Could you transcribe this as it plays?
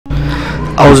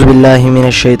औज़ुबिल्लाहि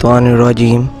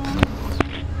मिनश्शैतानिर्रजीम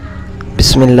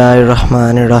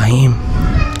बिस्मिल्लाहिर्रहमानिर्रहीम।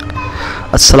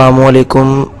 अस्सलामु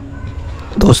अलैकुम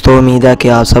दोस्तों, उम्मीद है कि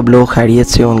आप सब लोग खैरियत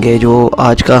से होंगे। जो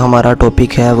आज का हमारा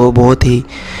टॉपिक है वो बहुत ही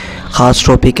ख़ास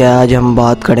टॉपिक है। आज हम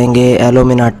बात करेंगे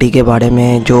इल्यूमिनाटी के बारे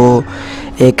में, जो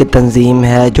एक तंजीम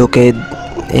है, जो कि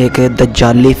एक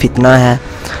दज्जाली फितना है।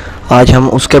 आज हम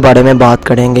उसके बारे में बात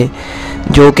करेंगे,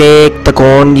 जो कि एक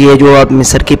तकोन, ये जो आप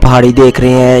मिस्र की पहाड़ी देख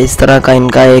रहे हैं, इस तरह का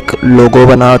इनका एक लोगो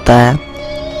बना होता है,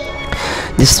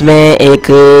 जिसमें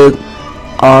एक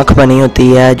आँख बनी होती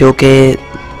है, जो कि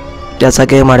जैसा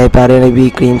कि हमारे प्यारे नबी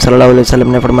करीम सल्लल्लाहु अलैहि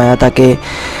वसल्लम ने फरमाया था कि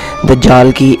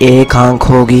दज्जाल की एक आँख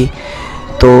होगी।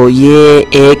 तो ये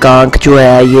एक आँख जो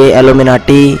है, ये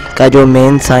इल्यूमिनाटी का जो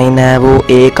मेन साइन है वो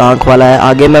एक आँख वाला है।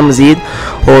 आगे मैं मज़ीद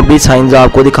और भी साइंस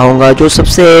आपको दिखाऊंगा। जो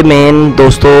सबसे मेन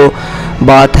दोस्तों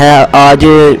बात है, आज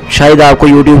शायद आपको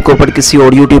यूट्यूब के ऊपर किसी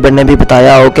और यूट्यूबर ने भी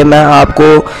बताया हो कि मैं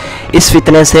आपको इस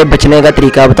फितने से बचने का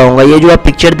तरीका बताऊंगा। ये जो आप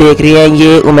पिक्चर देख रही हैं,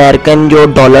 ये अमेरिकन जो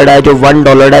डॉलर है, जो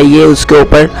 $1 है, ये उसके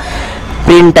ऊपर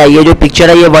प्रिंट है। ये जो पिक्चर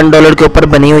है ये $1 के ऊपर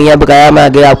बनी हुई है, बकाया मैं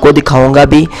आगे आपको दिखाऊंगा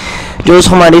भी। जो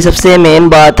हमारी सबसे मेन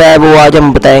बात है वो आज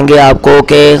हम बताएंगे आपको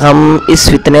कि हम इस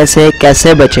फितने से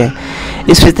कैसे बचें।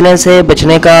 इस फितने से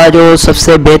बचने का जो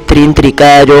सबसे बेहतरीन तरीका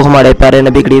है, जो हमारे प्यारे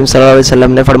नबी करीम सल्लल्लाहु अलैहि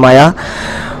वसल्लम ने फरमाया,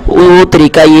 वो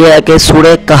तरीका ये है कि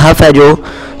सूरह कहफ है, जो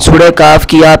सूरह कहफ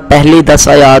की आप पहली 10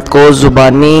 आयात को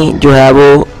ज़ुबानी जो है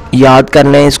वो याद कर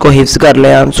लें, इसको हिफ्ज़ कर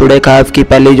लें। हम सूरह कहफ की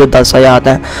पहली जो 10 आयात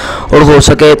हैं, और हो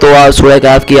सके तो आप सूरह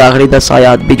कहफ की आखिरी 10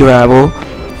 आयात भी जो है वो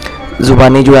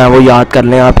ज़ुबानी जो है वो याद कर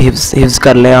लें, आप हिफ्ज़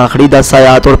कर लें। आखिरी 10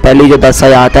 आयात और पहली जो 10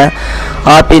 आयात है,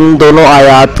 आप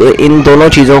इन दोनों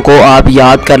चीज़ों को आप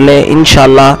याद कर लें।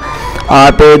 इंशाअल्लाह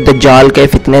आप दज्जाल के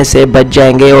फितने से बच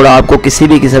जाएंगे, और आपको किसी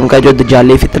भी किस्म का जो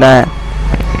दज्जाली फितना है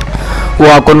वो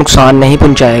आपको नुकसान नहीं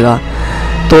पहुँचाएगा।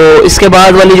 तो इसके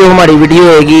बाद वाली जो हमारी वीडियो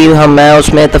होगी, मैं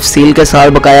उसमें तफसील के साथ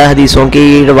बकाया हदीसों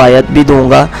की रवायत भी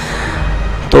दूंगा।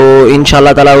 तो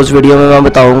इंशाअल्लाह ताला उस वीडियो में मैं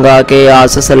बताऊंगा कि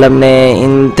आसल्लम ने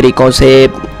इन तरीक़ों से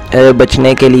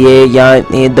बचने के लिए या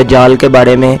दज्जाल के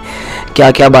बारे में क्या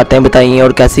क्या बातें बताई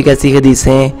और कैसी कैसी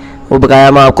हदीसें, वो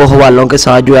बकाया मैं आपको हवालों के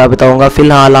साथ जो है बताऊंगा।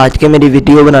 फ़िलहाल आज के मेरी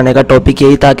वीडियो बनाने का टॉपिक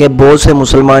यही था कि बहुत से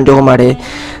मुसलमान जो हमारे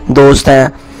दोस्त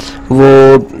हैं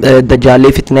वो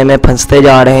दज्जाली फितने में फंसते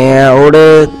जा रहे हैं, और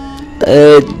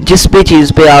जिस भी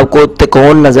चीज़ पे आपको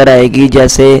तिकोन नज़र आएगी,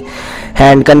 जैसे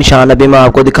हैंड का निशान अभी मैं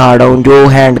आपको दिखा रहा हूँ, जो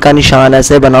हैंड का निशान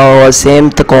ऐसे बना हुआ सेम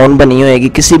तिकोन बनी होएगी,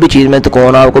 किसी भी चीज़ में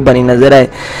तिकोन आपको बनी नज़र आए,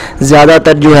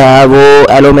 ज़्यादातर जो है वो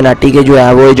इल्यूमिनाटी के जो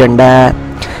है वो एजेंडा है।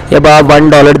 अब आप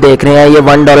 $1 देख रहे हैं, ये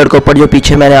 $1 के ऊपर जो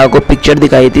पीछे मैंने आपको पिक्चर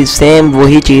दिखाई थी, सेम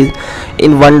वही चीज़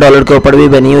इन $1 के ऊपर भी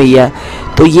बनी हुई है।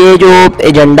 तो ये जो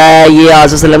एजेंडा है, ये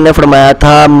आज़ वसल्लम ने फरमाया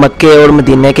था, मक्के और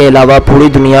मदीने के अलावा पूरी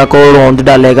दुनिया को रौंद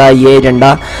डालेगा ये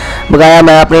एजेंडा। बकाया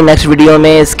मैं अपनी नेक्स्ट वीडियो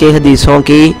में इसके हदीसों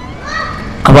की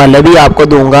हवाले भी आपको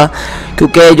दूंगा,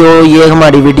 क्योंकि जो ये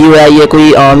हमारी वीडियो है ये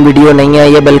कोई आम वीडियो नहीं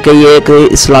है, ये बल्कि ये एक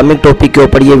इस्लामिक टॉपिक के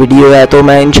ऊपर ये वीडियो है। तो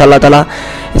मैं इंशाल्लाह ताला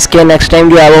इसके नेक्स्ट टाइम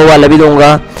जो है वो हवाला भी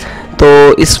दूंगा। तो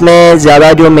इसमें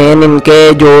ज़्यादा जो मेन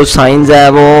इनके जो साइंस है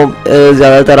वो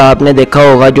ज़्यादातर आपने देखा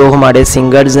होगा, जो हमारे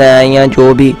सिंगर्स हैं या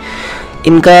जो भी,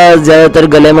 इनका ज़्यादातर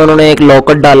गले में उन्होंने एक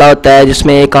लॉकेट डाला होता है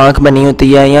जिसमें एक आंख बनी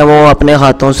होती है, या वो अपने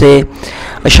हाथों से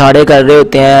इशारे कर रहे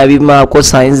होते हैं। अभी मैं आपको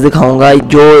साइंस दिखाऊंगा।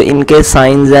 जो इनके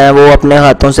साइंस हैं वो अपने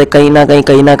हाथों से कहीं ना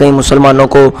कहीं मुसलमानों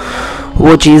को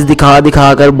वो चीज़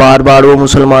दिखा कर बार बार वो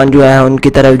मुसलमान जो है उनकी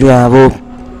तरफ जो है वो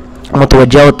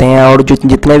मुतवज्जा होते हैं। और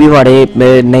जितने भी हमारे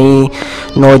नई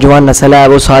नौजवान नस्ल है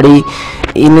वो सारी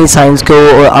इन्हीं साइंस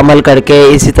को अमल करके,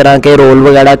 इसी तरह के रोल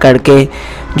वगैरह करके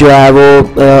जो है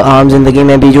वो आम ज़िंदगी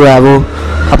में भी जो है वो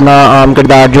अपना आम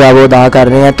किरदार जो है वो अदा कर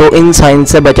रहे हैं। तो इन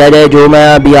साइंस से बचा जाए। जो मैं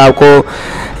अभी आपको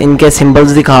इनके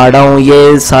सिंबल्स दिखा रहा हूँ,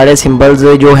 ये सारे सिंबल्स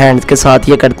जो हैंड्स के साथ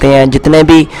ये करते हैं। जितने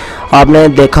भी आपने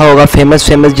देखा होगा फेमस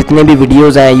जितने भी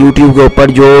वीडियोज़ हैं यूट्यूब के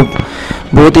ऊपर जो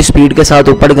बहुत ही स्पीड के साथ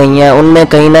ऊपर गई हैं, उनमें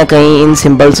कहीं ना कहीं इन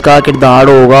सिंबल्स का किरदार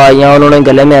होगा, या उन्होंने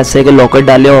गले में ऐसे के लॉकेट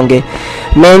डाले होंगे।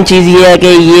 मेन चीज़ ये है कि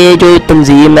ये जो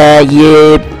तंजीम है,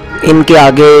 ये इनके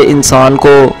आगे इंसान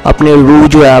को अपनी रूह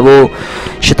जो है वो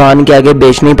शैतान के आगे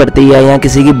बेचनी पड़ती है, या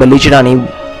किसी की बलि चढ़ानी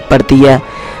पड़ती है।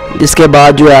 इसके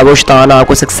बाद जो है वो शैतान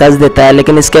आपको सक्सेस देता है,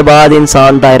 लेकिन इसके बाद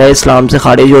इंसान दायरा इस्लाम से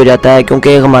खारिज हो जाता है,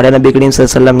 क्योंकि हमारे नबी करीम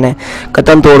सल्लल्लाहु अलैहि वसल्लम ने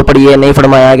कतन तौर पर ये नहीं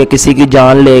फरमाया कि किसी की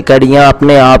जान लेकर या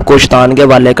अपने आप को शैतान के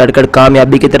हवाले कर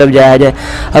कामयाबी की तरफ जाया जाए।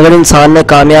 अगर इंसान ने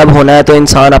कामयाब होना है तो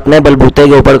इंसान अपने बलबूते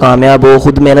के ऊपर कामयाब हो,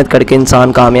 खुद मेहनत करके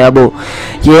इंसान कामयाब हो,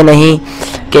 ये नहीं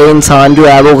कि इंसान जो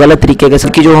है वो गलत तरीके के।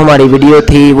 सबकी जो हमारी वीडियो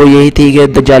थी वो यही थी कि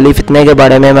दज्जाली फितने के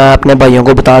बारे में मैं अपने भाइयों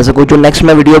को बता सकूं। जो नेक्स्ट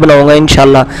मैं वीडियो बनाऊंगा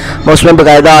इंशाल्लाह मैं उसमें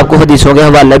बाकायदा आपको हदीसों के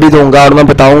हवाले भी दूंगा और मैं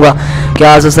बताऊंगा कि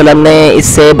आज़ वसल्लम ने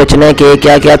इससे बचने के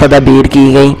क्या क्या तदाबीर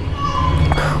की गई,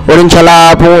 और इंशाल्लाह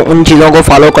आप उन चीज़ों को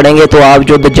फॉलो करेंगे तो आप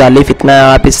जो दज्जाली फितना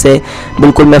है आप इससे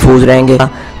बिल्कुल महफूज रहेंगे।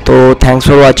 तो थैंक्स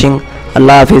फॉर वाचिंग।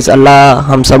 अल्लाह हाफिज़।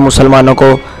 अल्लाह हम सब मुसलमानों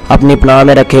को अपनी पनाह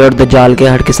में रखे और दज्जाल के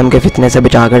हर किस्म के फितने से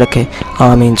बचा के रखे।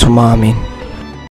 आमीन सुम्मा आमीन।